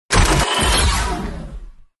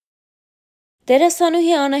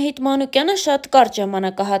Դերասանուհի Անահիտ Մանուկյանը շատ կարճ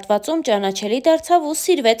ժամանակահատվածում ճանաչելի դարձավ ու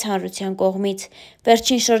սիրվեց հանրության կողմից։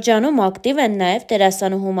 Վերջին շրջանում ակտիվ են նաև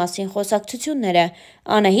դերասանուհու մասին խոսակցությունները։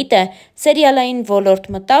 Անահիտը սերիալային ոլորտ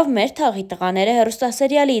մտավ «Մեր թաղի տղաները»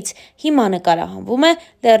 հեռուստասերիալից, հիմա նկարահանվում է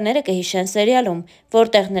 «Լեռները կհիշեն» սերիալում,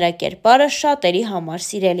 որտեղ նրա կերպարը շատերի համար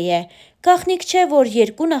սիրելի է։ Գաղտնիք չէ, որ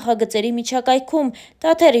երկու նախագծերի միջակայքում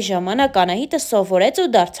դադարի ժամանակ Անահիտը սովորեց ու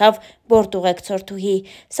դարձավ բորտուղեկցորդուհի,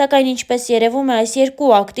 սակայն ինչպես երևում է, այս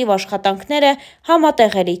երկու ակտիվ աշխատանքները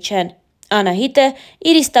համատեղելի չեն։ Անահիտը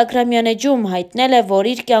իր ինստագրամյան էջում հայտնել է,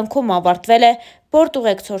 որ իր կյանքում ավարտվել է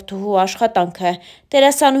բորտուղեկցորդուհու աշխատանքը։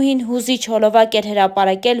 Դերասանուհին հուզիչ հոլովակ էր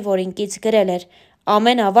հրապարակել, որ ինքից գրել էր.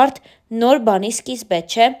 «Ամեն ավարտ նոր բանի սկիզբ է,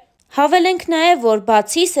 չէ»։ Հավելենք նաև, որ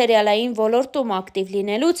բացի սերիալային ոլորտում ակտիվ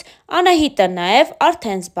լինելուց, Անահիտը նաև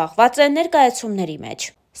արդեն զբաղված է ներկայացումների մեջ։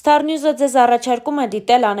 Starnews-ը ձեզ առաջարկում է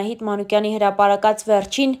դիտել Անահիտ Մանուկյանի հրապարակած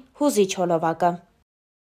վերջին հուզիչ հոլովակը։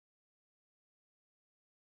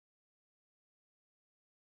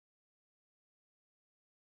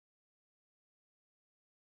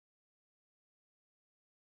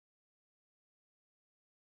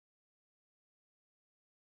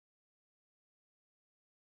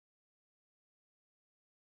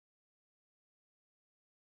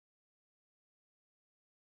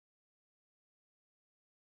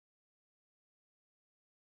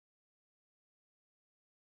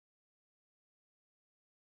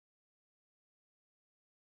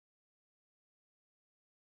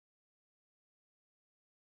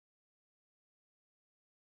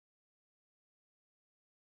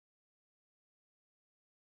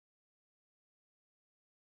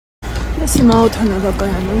 Ես հիմա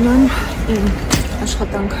օդանավակայանում եմ իմ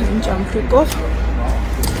աշխատանքային ճամփրուկով,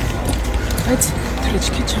 բայց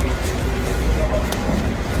թռիչքի չեմ։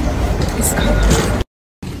 Իսկ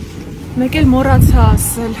մեկ էլ մոռացա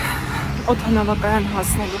ասել, օդանավակայան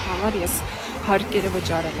հասնելու համար ես հարկերը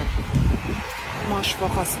վճարել եմ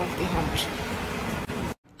մաշվող ասֆալտի համար։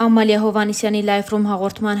 Ամալիա Հովհաննիսյանի լայվրում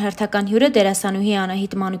հաղորդման հերթական հյուրը դերասանուհի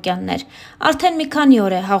Անահիտ Մանուկյանն էր։ Արդեն մի քանի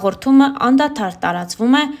օր է հաղորդումը անդադար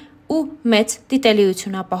տարածվում է ու մեծ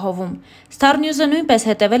դիտելիություն ապահովում։ Starnews-ը նույնպես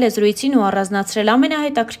հետևել է զրույցին ու առանձնացրել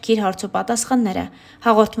ամենահետաքրքիր հարցոպատասխանները։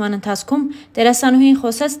 Հաղորդման ընթացքում դերասանուհին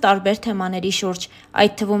խոսեց տարբեր թեմաների շուրջ,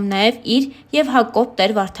 այդ թվում նաև իր և Հակոբ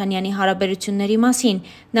Տեր-Վարդանյանի հարաբերությունների մասին։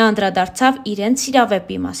 Նա անդրադարձավ իրենց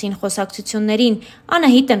սիրավեպի մասին խոսակցություններին։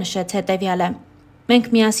 Անահիտը նշեց հետևյալը. «Մենք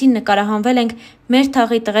միասին նկարահանվել ենք «Մեր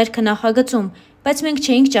թաղի տղերքը» նախագծում, բայց մենք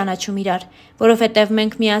չէինք ճանաչում իրար, որովհետև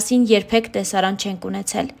մենք միասին երբեք տեսարան չենք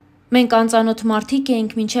ունեցել։ Մենք անծանոթ մարդիկ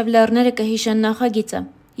էինք մինչև «Լեռները կհիշեն» նախագիծը։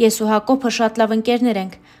 Ես ու Հակոբը շատ լավ ընկերներ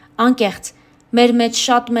ենք, անկեղծ։ Մեր մեջ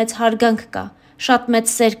շատ մեծ հարգանք կա, շատ մեծ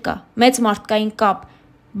սեր կա, մեծ մարդկային կապ,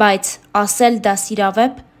 բայց ասել դա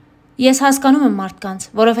սիրավեպ։ Ես հասկանում եմ մարդկանց,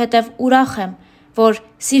 որովհետև ուրախ եմ, որ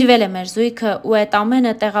սիրվել է մեր զույգը ու այդ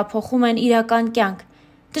ամենը տեղափոխում են իրական կյանք։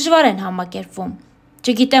 Դժվար են համակերպվում։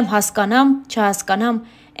 Չգիտեմ հասկանամ, չհասկանամ,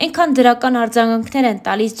 այնքան դրական արձագանքներ են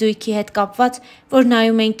տալիս զույգի հետ կապված, որ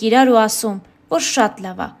նայում ենք իրար ու ասում, որ շատ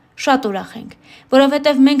լավ է, շատ ուրախ ենք,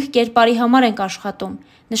 որովհետև մենք կերպարի համար ենք աշխատում,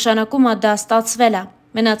 նշանակում է դա ստացվել է,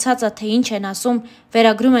 մնացածը թե ինչ են ասում,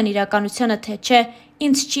 վերագրում են իրականությանը թե չէ,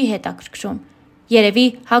 ինձ չի հետաքրքրում։ Երևի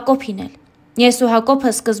Հակոբին էլ։ Ես ու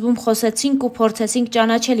Հակոբը սկզբում խոսեցինք ու փորձեցինք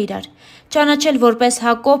ճանաչել իրար, ճանաչել որպես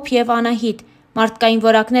Հակոբ և Անահիտ, մարդկային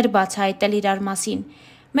որակներ բացահայտել իրար մասին։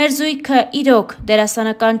 Մեր զույգը իրոք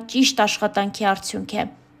դերասանական ճիշտ աշխատանքի արդյունք է։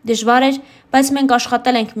 Դժվար էր, բայց մենք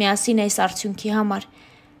աշխատել ենք միասին այս արդյունքի համար։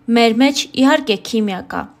 Մեր մեջ իհարկե քիմիա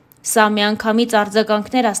կա։ Սա միանգամից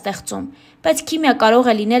արձագանքներ է ստեղծում, բայց քիմիա կարող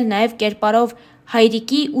է լինել նաև կերպարով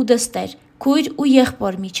հայրիկի ու դստեր, քույր ու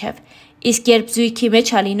եղբոր միջև։ Իսկ երբ զույգի մեջ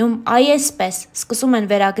է լինում այսպես, սկսում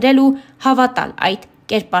են վերագրել ու հավատալ այդ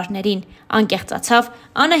կերպարներին, անկեղծացավ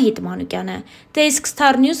Անահիտ Մանուկյանը։ Դե իսկ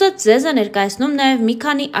Starnews-ը ձեզ է ներկայացնում նաև մի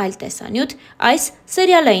քանի այլ տեսանյութ այս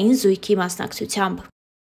սերիալային զույգի մասնակցությամբ։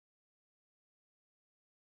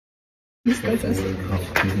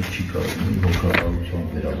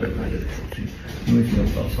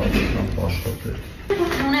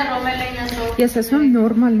 Ես ասում եմ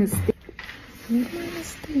նորմալ նստի։ Նորմալ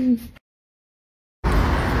նստի։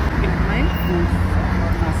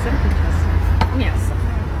 Мясо.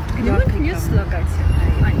 Где мы не слагать?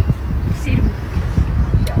 Ай, сирм.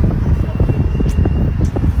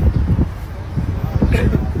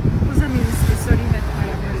 Кузаминский соринет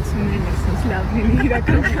հարաբերություններն ես լավն են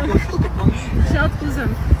իրական։ Շատ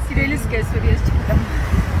կուզեմ սիրելիս կես որ ես չգիտեմ։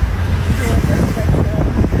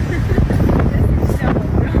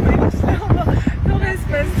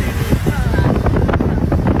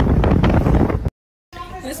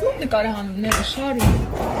 նկարահանումները շարում։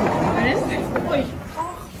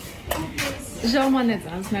 Ժամանեց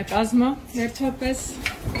անձնակազմը, վերջապես։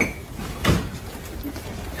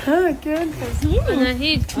 Հա, կյանքս։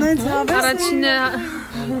 Անահիտ, առաջինը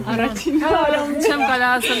չեմ կարա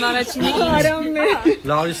ասեմ առաջինը Արամն է։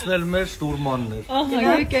 Լարիսն էլ մեր շտուրմանն էր։ Ահա,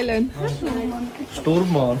 եկել են։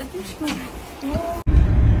 Շտուրման։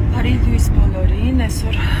 Բարի լույս բոլորին,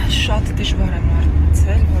 այսօր շատ դժվար եմ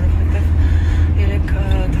արթնացել, որովհետև երեք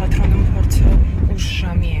թատրոնում փորձը ուշ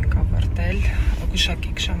ժամի ենք ավարտել,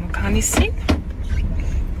 գուշակեք ժամը քանիսին,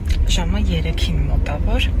 ժամը 3-ին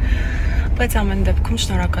մոտավոր, բայց ամեն դեպքում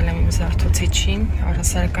շնորհակալ եմ իմ զարթուցիչին,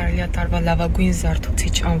 առհասարակ կարելի է տարվա լավագույն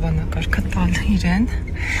զարթուցիչ անվանակարգը տալ իրեն,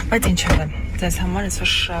 բայց ինչևէ, ձեզ համար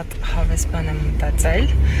այսօր շատ հավես բան եմ մտածել,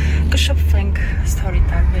 կշփվենք սթորի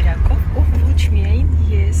տարբերակով ու ոչ միայն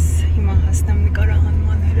ես հիմա հասնեմ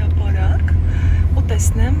նկարահանման հրապարակ ու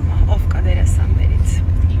տեսնեմ ով կա դերասաններից։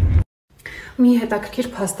 Մի հետաքրքիր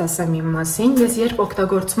փաստ ասեմ իմ մասին, ես երբ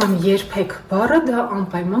օգտագործում եմ երբեք բառը, դա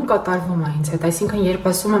անպայման կատարվում է ինձ հետ, այսինքն երբ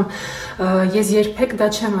ասում եմ ես երբեք դա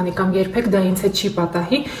չեմ անի կամ երբեք դա ինձ հետ չի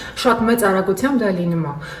պատահի, շատ մեծ արագությամբ դա լինում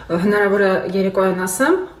է, հնարավոր է երեկոյան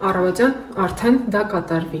ասեմ, առավոտյան արդեն դա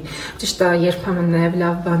կատարվի, ճիշտ է երբեմն նաև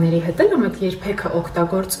լավ բաների հետ եմ այդ երբեքը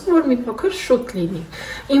օգտագործում, որ մի փոքր շուտ լինի,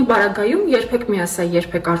 իմ բառագայում երբեք մի ասա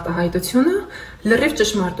երբեք արտահայտությունը, լրիվ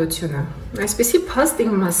ճշմարտությունը, այսպիսի փաստ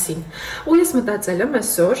իմ մասին, ու ես մտածել եմ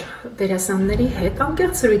այսօր դերասանների հետ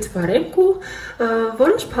անկեղծ զրույց վարենք ու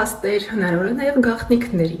որոշ փաստեր, հնարավոր է նաև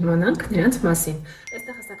գաղտնիքներ իմանանք նրանց մասին,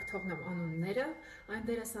 այստեղ հստակ թողնեմ անունները, այն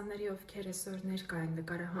դերասանների ովքեր այսօր ներկա են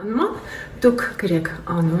նկարահանման, դուք գրեք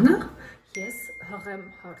անունը, ես հղեմ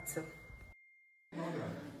հարցը։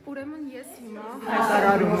 Ուրեմն ես հիմա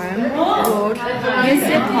հայտարարում եմ, որ ես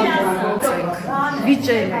եւ Հակոբոց ենք,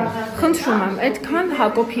 վիճել ենք, խնդրում եմ, այդքան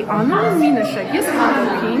Հակոբի անունը մի նշեք, ես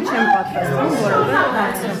Հակոբին չեմ պատրաստվում, որովհետեւ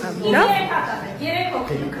հարցնում եմ, լավ։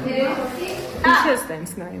 Ինչ ես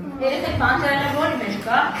տենց նայում։ Երեք բանջարը ո՞ր մեջ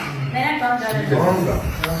կա, մենակ բանջարը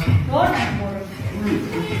ո՞րն է որը։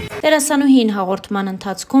 Դերասանուհին հաղորդման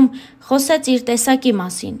ընթացքում խոսեց իր տեսակի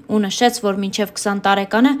մասին ու նշեց, որ մինչև 20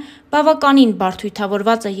 տարեկանը բավականին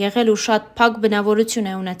բարդույթավորված է եղել ու շատ փակ բնավորություն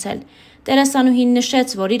է ունեցել։ Դերասանուհին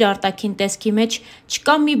նշեց, որ իր արտաքին տեսքի մեջ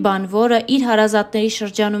չկա մի բան, որը իր հարազատների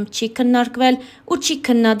շրջանում չի քննարկվել ու չի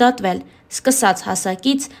քննադատվել, սկսած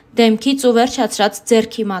հասակից, դեմքից ու վերջացրած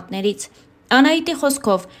ձեռքի մատներից։ Անահիտի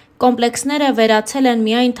խոսքով կոմպլեքսները վերացել են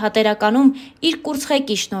միայն թատերականում իր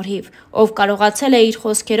կուրծխեկի շնորհիվ, ով կարողացել է իր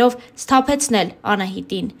խոսքերով սթափեցնել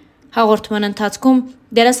Անահիտին։ Հաղորդման ընթացքում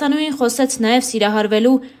դերասանուհին խոսեց նաև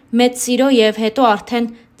սիրահարվելու մեծ սիրո եւ հետո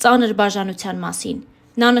արդեն ծանր բաժանության մասին։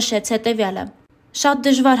 Նա նշեց հետևյալը. «Շատ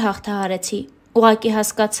դժվար հաղթահարեցի, ուղղակի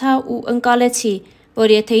հասկացա ու ընկալեցի,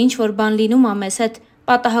 որ եթե ինչ-որ բան լինում է մեզ հետ,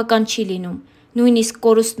 պատահական չի լինում, նույնիսկ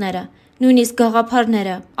կորուստները, նույնիսկ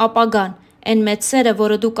գաղափարները, ապագան, այն մեծ սերը,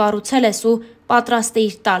 որը դու կառուցել ես ու պատրաստ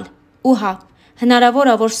ես տալ, ու հա, հնարավոր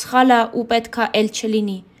է, որ սխալ է ու պետքա էլ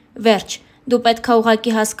չլինի, վերջ, դու պետքա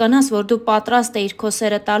ուղղակի հասկանաս, որ դու պատրաստ ես քո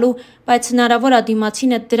սերը տալու, բայց հնարավոր է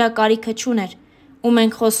դիմացինդ դրա կարիքը չուներ, ու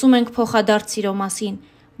մենք խոսում ենք փոխադարձ սիրո մասին,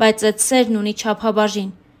 բայց այդ սերն ունի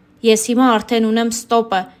չափաբաժին, ես հիմա արդեն ունեմ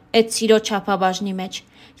ստոպը այդ սիրո չափաբաժնի մեջ,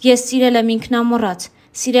 ես սիրել եմ ինքնամոռաց,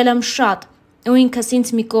 սիրել եմ շատ, ու ինքս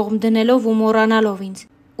ինձ մի կողմ դնելով ու մոռանալով ինձ,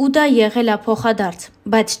 ու դա եղել է փոխադարձ,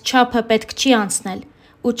 բայց չափը պետք չի անցնել,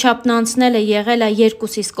 ու չափն անցնելը եղել է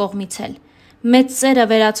երկուսիս կողմից էլ, մեծ սերը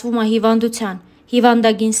վերածվում է հիվանդության,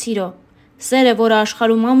 հիվանդագին սիրո, սերը, որը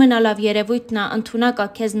աշխարհում ամենալավ երևույթն է, ընդունակ է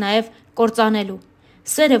քեզ նաև կործանելու,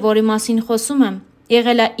 սերը, որի մասին խոսում եմ,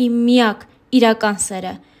 եղել է իմ միակ իրական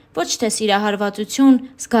սերը, ոչ թե սիրահարվածություն,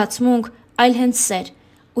 զգացմունք, այլ հենց սեր,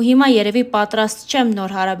 ու հիմա երևի պատրաստ չեմ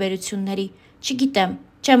նոր հարաբերությունների, չգիտեմ,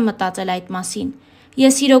 չեմ մտածել այդ մասին,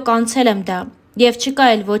 ես իրոք անցել եմ դա, եւ չկա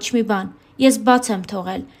էլ ոչ մի բան, ես բաց եմ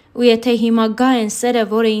թողել, ու եթե հիմա գա այն սերը,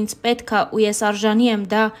 որը ինձ պետք է ու ես արժանի եմ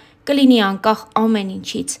դա, կլինի անկախ ամեն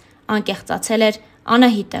ինչից, անկեղծացել էր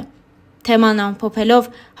Անահիտը։ Թեման ամփոփելով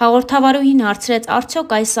հաղորդավարուհին հարցրեց,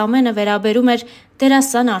 արդյոք այս ամենը վերաբերում էր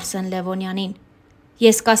դերասան Արսեն Լևոնյանին։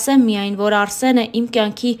 Ես կասեմ միայն, որ Արսենը իմ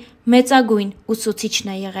կյանքի մեծագույն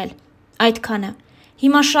ուսուցիչն է եղել։ Այդքանը։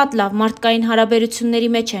 Հիմա շատ լավ մարդկային հարաբերությունների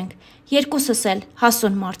մեջ ենք, երկուսս էլ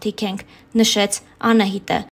հասուն մարդիկ ենք, նշեց Անահիտը։